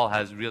King Saul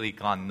has really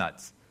gone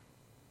nuts.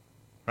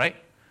 Right?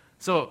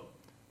 So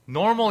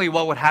normally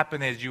what would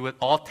happen is you would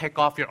all take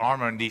off your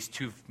armor and these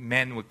two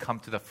men would come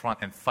to the front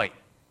and fight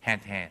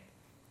hand to hand.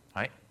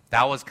 Right?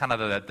 That was kind of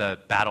the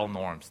battle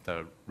norms,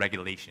 the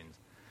regulations.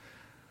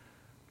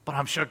 But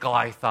I'm sure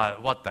Goliath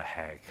thought, what the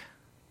heck?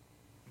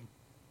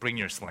 Bring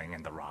your sling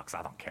and the rocks,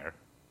 I don't care.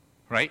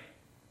 Right?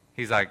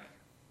 He's like,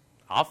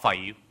 I'll fight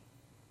you.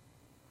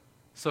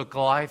 So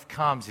Goliath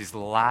comes, he's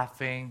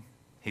laughing,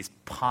 he's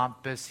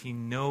pompous, he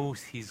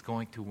knows he's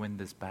going to win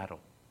this battle.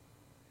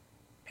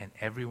 And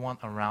everyone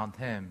around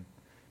him,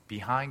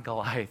 behind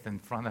Goliath, in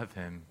front of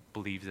him,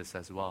 believes this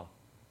as well.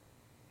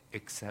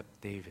 Except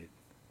David.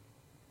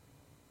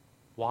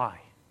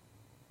 Why?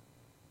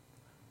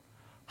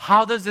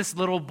 How does this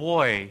little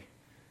boy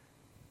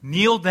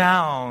kneel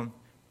down,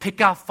 pick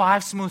out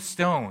 5 smooth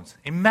stones?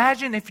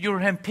 Imagine if you were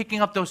him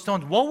picking up those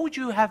stones. What would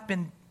you have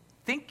been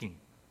thinking?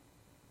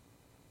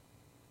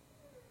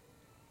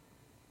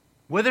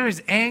 Whether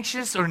he's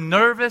anxious or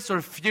nervous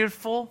or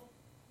fearful,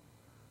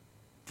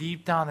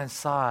 deep down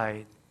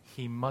inside,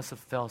 he must have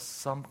felt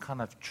some kind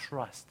of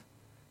trust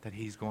that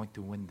he's going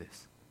to win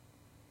this.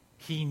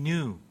 He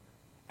knew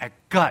at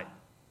gut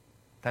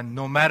that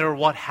no matter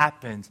what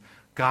happens,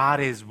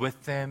 God is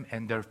with him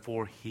and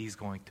therefore he's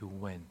going to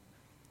win.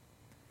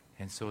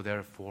 And so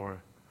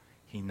therefore,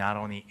 he not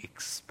only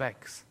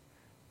expects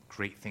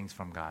great things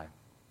from God,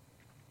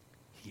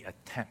 he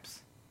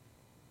attempts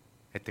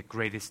at the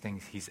greatest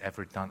things he's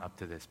ever done up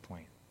to this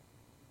point.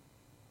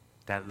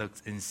 That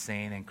looks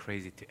insane and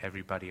crazy to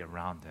everybody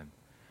around him.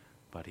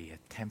 But he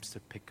attempts to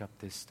pick up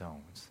these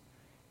stones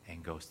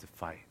and goes to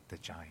fight the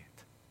giant.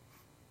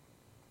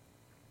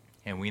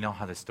 And we know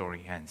how the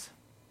story ends.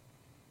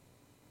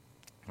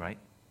 Right?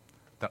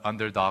 The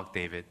underdog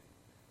David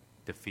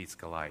defeats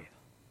Goliath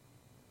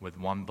with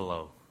one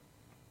blow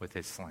with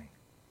his sling.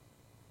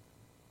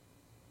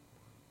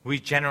 We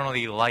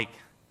generally like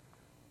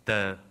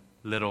the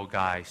little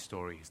guy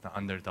stories, the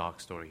underdog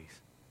stories.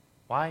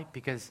 Why?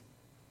 Because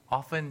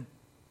often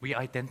we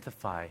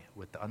identify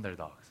with the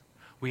underdogs.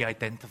 We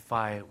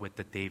identify with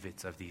the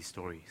Davids of these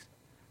stories.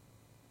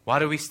 Why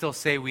do we still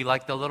say we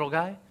like the little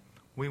guy?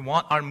 We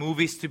want our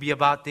movies to be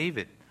about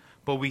David.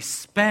 But we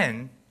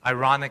spend,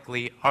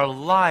 ironically, our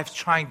lives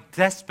trying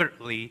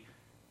desperately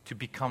to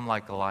become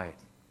like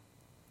Goliath.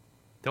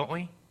 Don't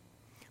we?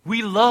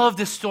 We love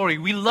this story.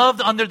 We love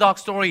the underdog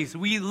stories.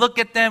 We look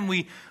at them,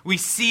 we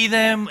see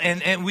them,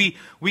 and we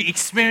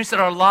experience it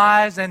in our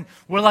lives, and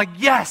we're like,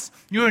 yes,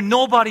 you're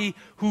nobody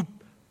who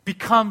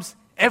becomes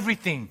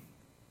everything.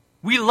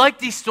 We like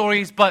these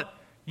stories, but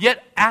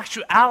yet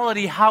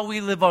actuality, how we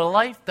live our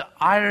life, the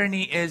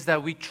irony is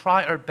that we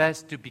try our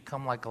best to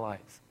become like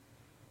Goliath.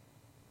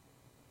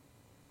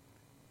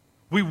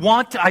 We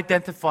want to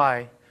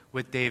identify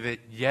with David,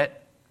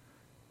 yet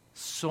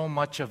so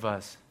much of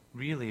us,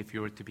 really, if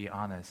you were to be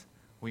honest,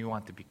 we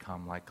want to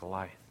become like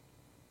Goliath.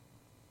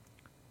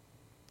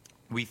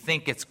 We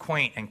think it's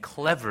quaint and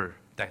clever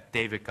that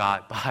David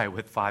got by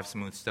with 5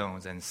 smooth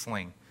stones and a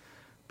sling.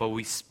 But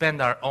we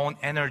spend our own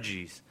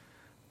energies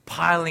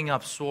piling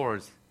up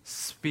swords,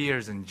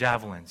 spears, and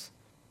javelins.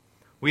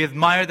 We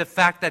admire the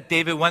fact that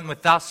David went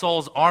without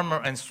Saul's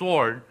armor and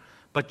sword,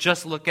 but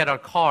just look at our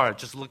car,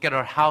 just look at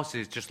our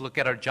houses, just look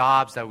at our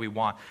jobs that we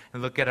want,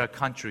 and look at our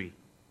country.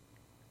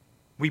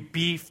 We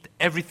beefed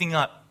everything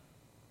up,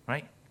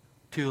 right,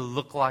 to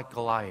look like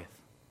Goliath.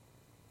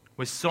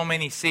 With so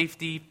many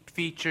safety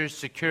features,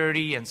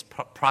 security, and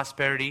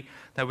prosperity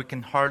that we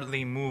can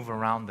hardly move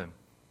around them.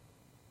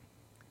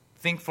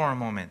 Think for a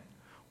moment.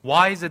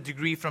 Why is a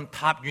degree from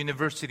top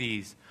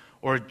universities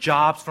or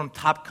jobs from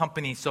top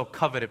companies so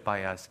coveted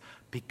by us?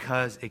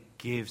 Because it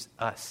gives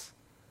us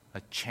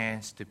a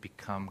chance to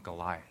become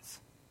Goliaths.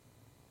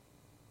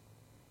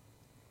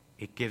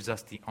 It gives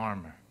us the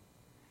armor.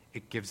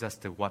 It gives us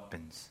the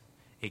weapons.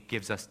 It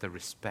gives us the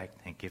respect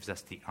and gives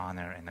us the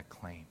honor and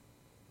acclaim.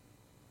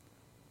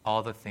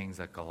 All the things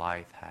that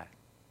Goliath had,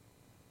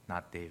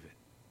 not David.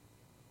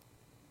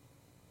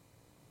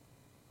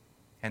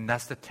 And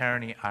that's the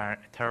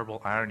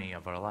terrible irony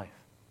of our life.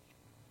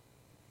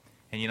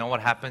 And you know what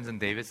happens in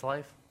David's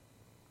life?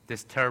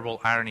 This terrible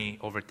irony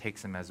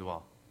overtakes him as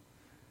well.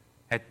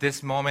 At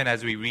this moment,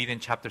 as we read in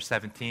chapter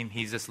 17,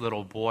 he's this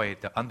little boy,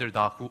 the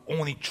underdog, who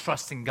only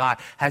trusts in God,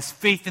 has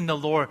faith in the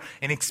Lord,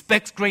 and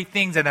expects great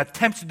things and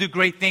attempts to do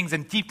great things.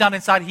 And deep down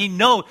inside, he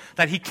knows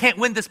that he can't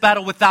win this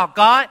battle without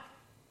God.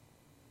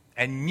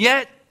 And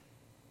yet,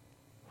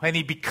 when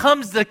he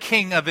becomes the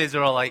king of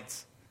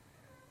Israelites,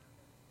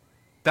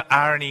 the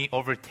irony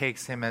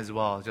overtakes him as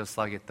well, just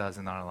like it does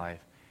in our life.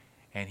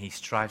 And he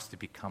strives to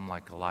become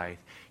like Goliath.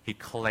 He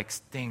collects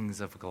things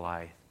of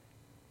Goliath.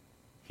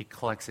 He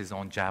collects his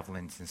own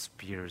javelins and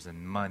spears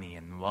and money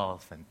and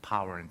wealth and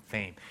power and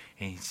fame.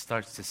 And he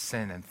starts to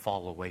sin and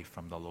fall away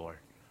from the Lord.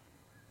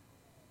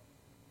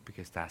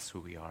 Because that's who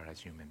we are as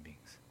human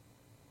beings.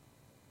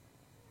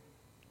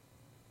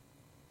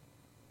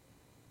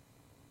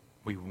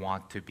 we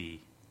want to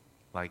be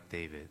like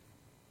David.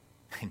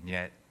 And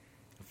yet,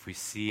 if we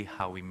see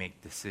how we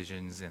make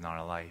decisions in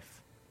our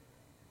life,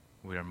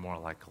 we are more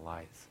like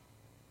Goliath.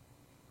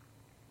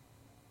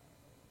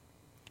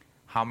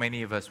 How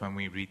many of us, when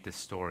we read this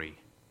story,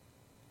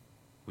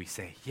 we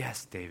say,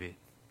 yes, David.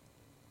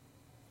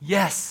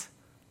 Yes,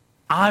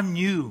 I'm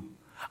you.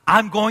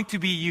 I'm going to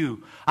be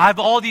you. I have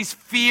all these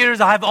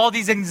fears. I have all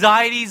these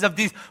anxieties of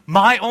these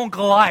my own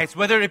Goliaths,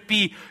 whether it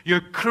be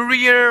your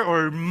career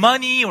or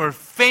money or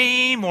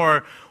fame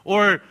or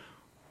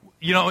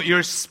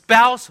your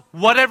spouse,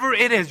 whatever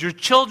it is, your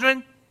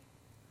children.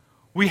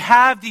 We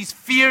have these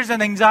fears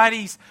and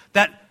anxieties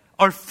that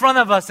are in front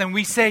of us, and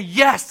we say,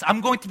 yes,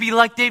 I'm going to be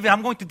like David.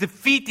 I'm going to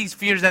defeat these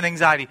fears and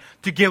anxiety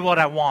to get what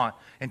I want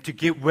and to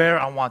get where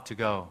I want to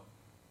go.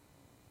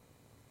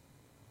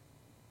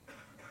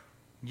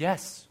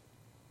 Yes,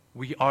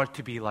 we are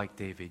to be like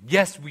David.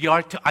 Yes, we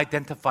are to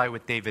identify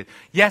with David.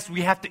 Yes, we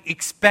have to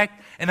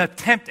expect and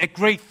attempt at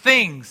great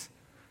things.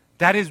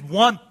 That is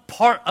one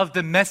part of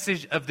the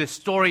message of the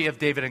story of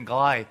David and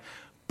Goliath.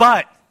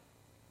 But,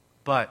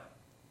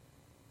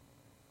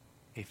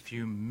 if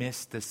you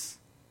miss this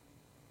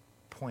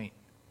point,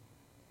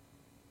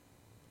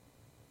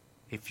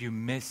 if you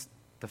miss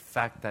the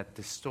fact that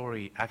the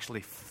story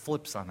actually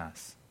flips on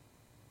us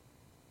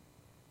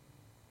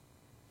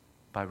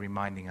by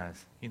reminding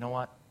us, you know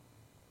what?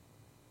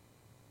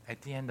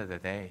 At the end of the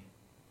day,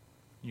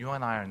 you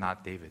and I are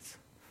not Davids.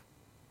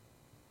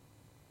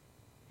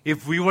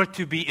 If we were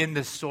to be in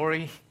this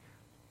story,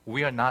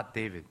 we are not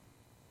David.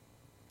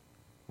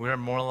 We are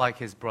more like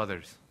his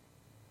brothers.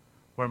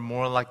 We're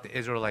more like the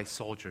Israelite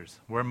soldiers.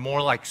 We're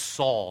more like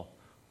Saul,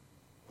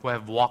 who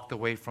have walked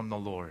away from the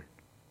Lord,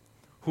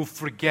 who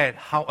forget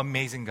how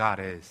amazing God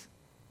is,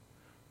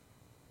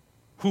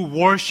 who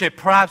worship.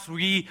 Perhaps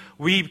we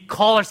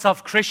call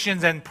ourselves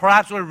Christians, and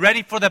perhaps we're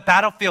ready for the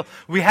battlefield.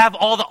 We have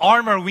all the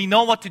armor. We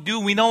know what to do.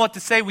 We know what to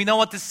say. We know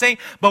what to say.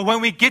 But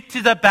when we get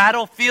to the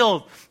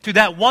battlefield, to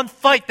that one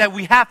fight that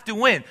we have to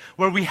win,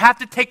 where we have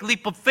to take a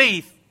leap of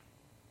faith,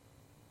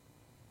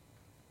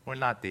 we're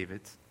not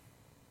Davids.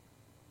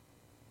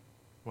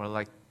 We're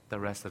like the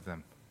rest of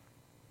them.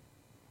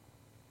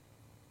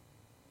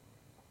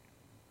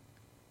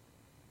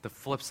 The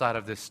flip side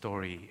of this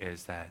story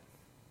is that,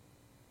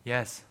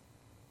 yes,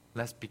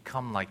 let's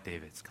become like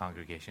David's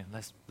congregation.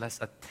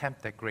 Let's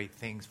attempt at great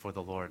things for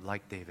the Lord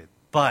like David.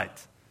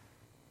 But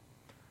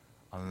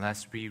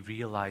unless we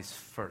realize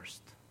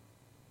first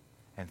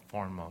and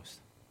foremost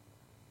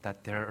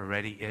that there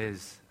already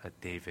is a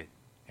David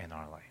in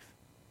our life,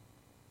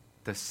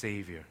 the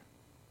Savior,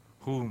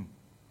 whom,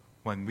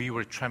 when we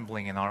were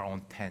trembling in our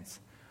own tents,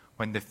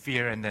 when the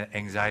fear and the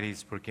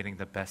anxieties were getting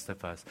the best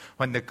of us,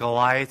 when the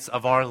Goliaths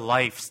of our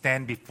life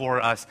stand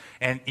before us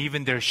and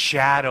even their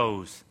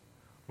shadows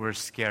we're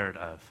scared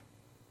of,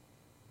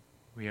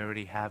 we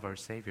already have our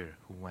Savior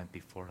who went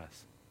before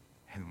us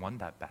and won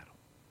that battle,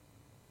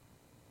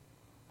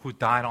 who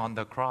died on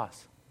the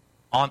cross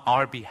on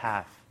our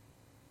behalf,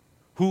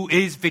 who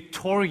is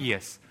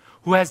victorious,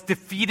 who has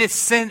defeated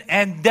sin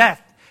and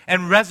death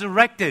and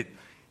resurrected.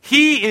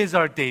 He is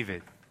our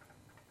David.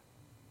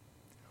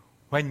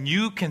 When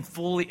you can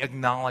fully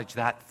acknowledge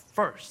that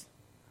first,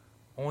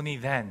 only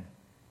then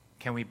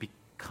can we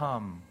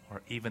become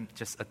or even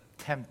just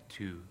attempt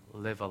to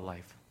live a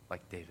life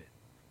like David.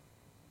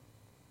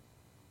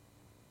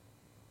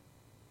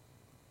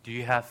 Do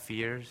you have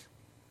fears?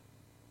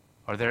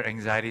 Are there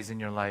anxieties in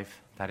your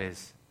life that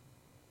is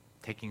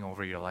taking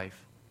over your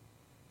life?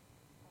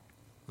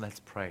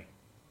 Let's pray.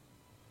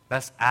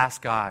 Let's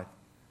ask God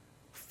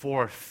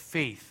for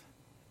faith,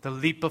 the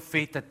leap of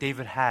faith that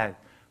David had.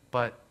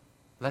 But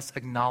let's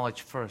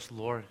acknowledge first,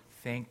 Lord,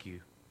 thank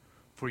you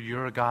for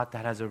you're a God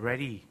that has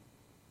already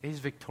is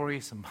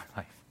victorious in my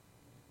life.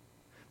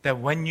 That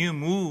when you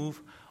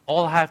move,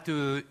 all I have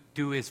to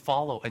do is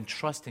follow and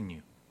trust in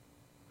you.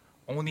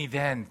 Only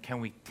then can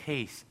we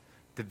taste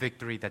the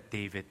victory that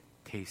David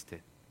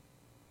tasted.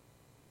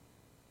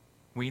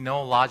 We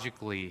know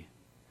logically,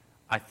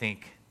 I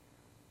think,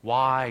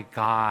 why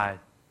God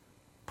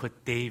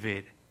put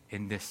David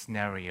in this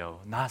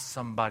scenario. Not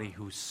somebody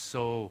who's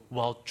so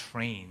well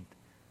trained.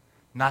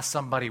 Not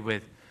somebody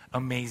with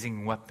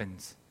amazing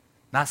weapons.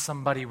 Not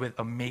somebody with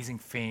amazing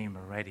fame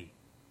already.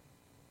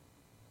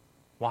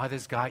 Why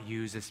does God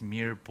use this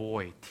mere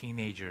boy,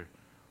 teenager,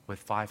 with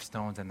 5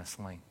 stones and a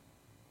sling?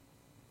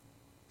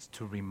 It's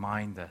to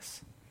remind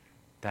us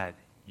that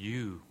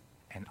you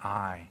and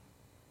I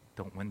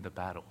don't win the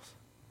battles.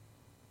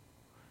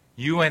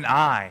 You and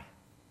I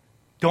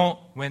don't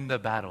win the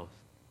battles.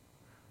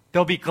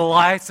 There'll be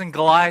Goliaths and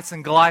Goliaths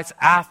and Goliaths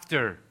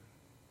after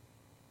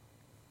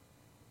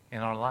in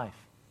our life.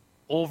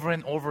 Over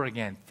and over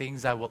again,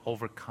 things that will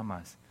overcome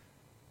us.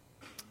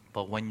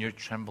 But when you're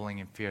trembling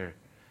in fear,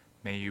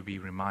 may you be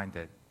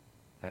reminded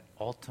that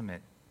ultimately,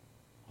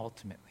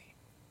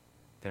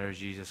 there is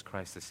Jesus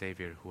Christ the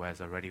Savior who has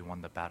already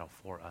won the battle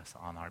for us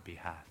on our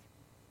behalf.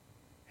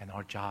 And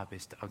our job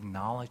is to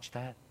acknowledge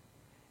that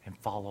and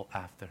follow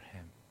after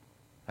Him.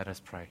 Let us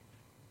pray.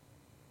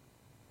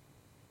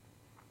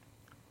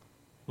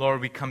 Lord,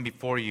 we come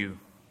before you